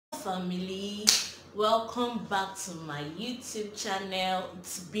family, welcome back to my YouTube channel.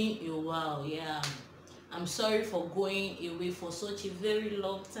 It's been a while. I'm sorry for going away for such a very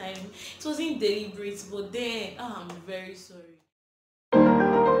long time. It wasn't deliberate, but then I'm very sorry.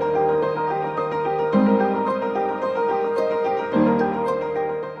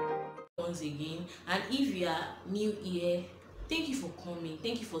 Once again, and if you are new here, thank you for coming,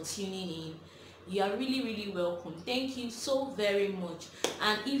 thank you for tuning in. You are really welcome. Thank you so very much.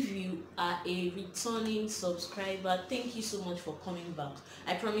 And if you are a returning subscriber, thank you so much for coming back.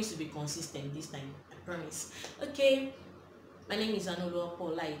 I promise to be consistent this time, I promise. Okay, my name is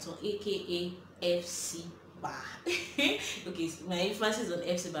aanuoluwasayomi, aka FC Bar. Okay, my emphasis on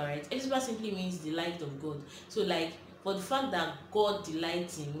FC Bar, right? FC Bar simply means the light of God. So like, for the fact that God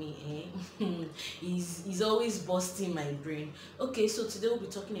delights in me, he's always busting my brain. Okay, so today we'll be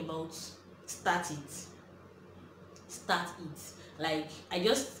talking about start it. Like, I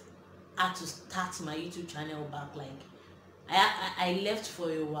just had to start my YouTube channel back. Like, I left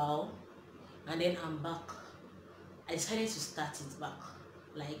for a while, and then I'm back. I decided to start it back,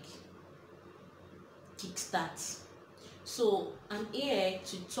 like kickstart. So I'm here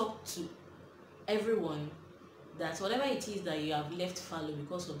to talk to everyone that whatever it is that you have left fallow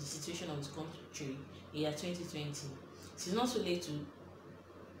because of the situation of the country in year 2020, it's not too late to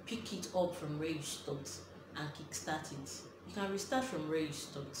pick it up from where you stopped and kickstart it. You can restart from where you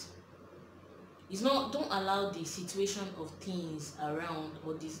stopped. It's not, don't allow the situation of things around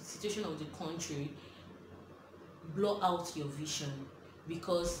or the situation of the country blow out your vision,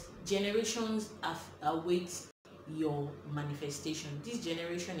 because generations await your manifestation. This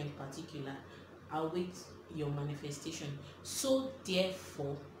generation in particular await your manifestation. So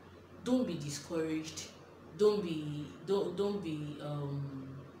therefore, don't be discouraged. Don't be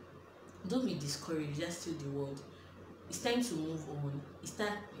discouraged. That's still the word. It's time to move on. It's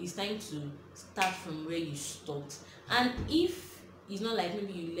time to start from where you stopped. And if it's not like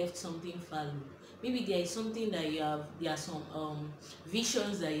maybe you left something fallow, maybe there is something that there are some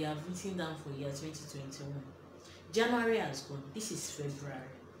visions that you have written down for year 2021. January has gone. This is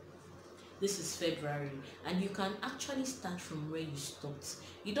February, and you can actually start from where you stopped.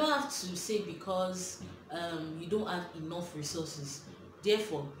 You don't have to say because you don't have enough resources,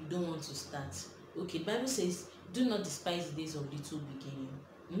 therefore you don't want to start. Okay, the Bible says, do not despise the days of little beginning.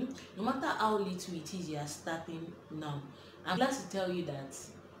 No matter how little it is you are starting now, I'm glad to tell you that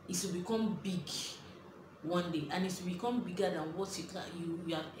it will become big one day, and it will become bigger than what you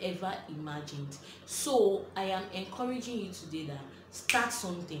have ever imagined. So I am encouraging you today that start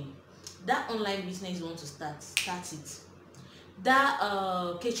something. That online business you want to start it. That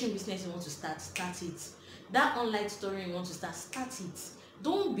catering business you want to start it. That online tutoring you want to start it.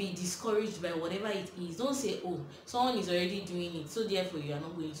 Don't be discouraged by whatever it is. Don't say, oh, someone is already doing it, so therefore you are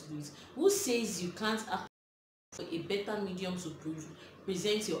not going to do it. Who says you can't act for a better medium to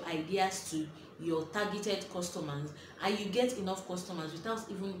present your ideas to your targeted customers, and you get enough customers without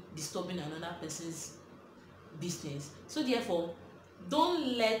even disturbing another person's business? So therefore,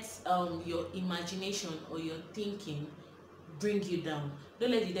 don't let your imagination or your thinking bring you down.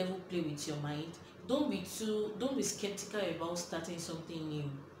 Don't let the devil play with your mind. Don't be skeptical about starting something new.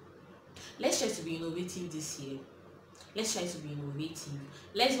 Let's try to be innovative this year. Let's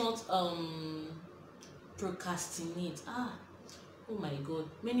not procrastinate. Oh my God,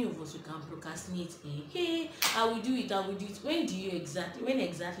 many of us, we can procrastinate. Hey, I will do it. When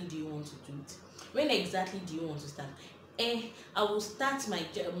exactly do you want to do it? When exactly do you want to start? I will start my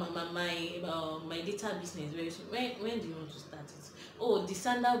data business very soon. When do you want to start it? Oh, the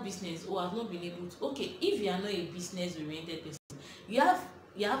sandal business. Oh, I've not been able to. Okay, if you are not a business oriented person, you have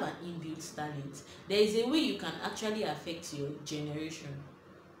an inbuilt talent. There is a way you can actually affect your generation.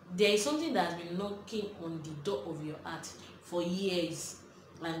 There is something that has been knocking on the door of your heart for years,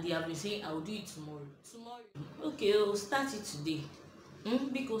 and they have been saying, I will do it tomorrow. Okay, I'll start it today.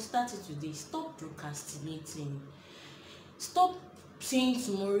 Because start it today. Stop procrastinating. Stop saying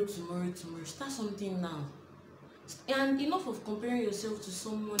tomorrow. Start something now. And enough of comparing yourself to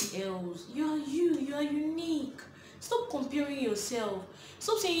someone else. You are unique. Stop comparing yourself.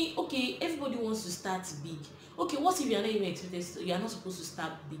 Stop saying, okay, everybody wants to start big. Okay, what if you are not even expected, you are not supposed to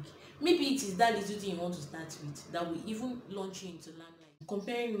start big? Maybe it is that little thing you want to start with that will even launch you into limelight.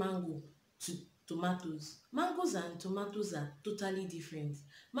 Comparing mango to tomatoes. Mangoes and tomatoes are totally different.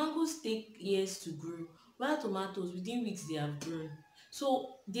 Mangoes take years to grow, while tomatoes, within weeks they have grown.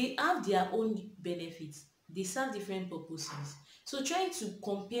 So they have their own benefits. They serve different purposes. So trying to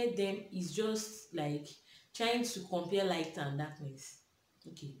compare them is just like trying to compare light and darkness.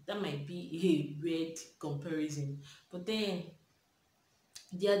 Okay, that might be a weird comparison, but then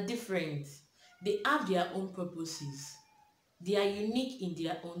They are different. They have their own purposes. They are unique in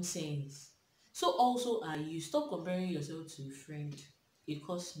their own sense. So also are you. Stop comparing yourself to a friend, a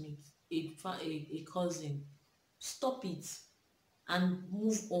classmate, a cousin. Stop it and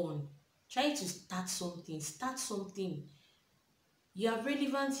move on. Try to start something. Start something. You are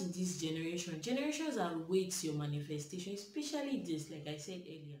relevant in this generation. Generations are wait your manifestation, especially this, like I said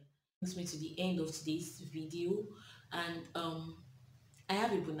earlier. Brings me to the end of today's video, and I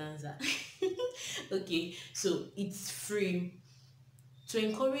have a bonanza. Okay, so it's free to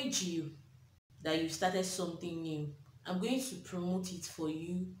encourage you that you started something new. I'm going to promote it for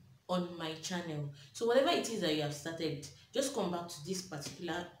you on my channel. So whatever it is that you have started, just come back to this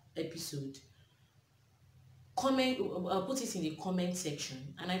particular episode, comment, I'll put it in the comment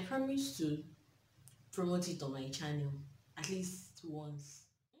section, and I promise to promote it on my channel at least once.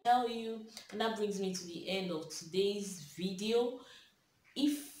 Tell you, and that brings me to the end of today's video.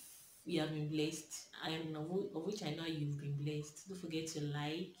 If you have been blessed, I know of which I know you've been blessed, don't forget to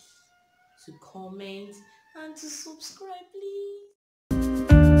like, to comment, and to subscribe, please.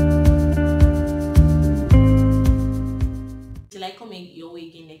 Till I come in your way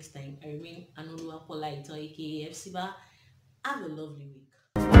again next time, I remain Anoluwasayomi, aka Fsiba. Have a lovely week.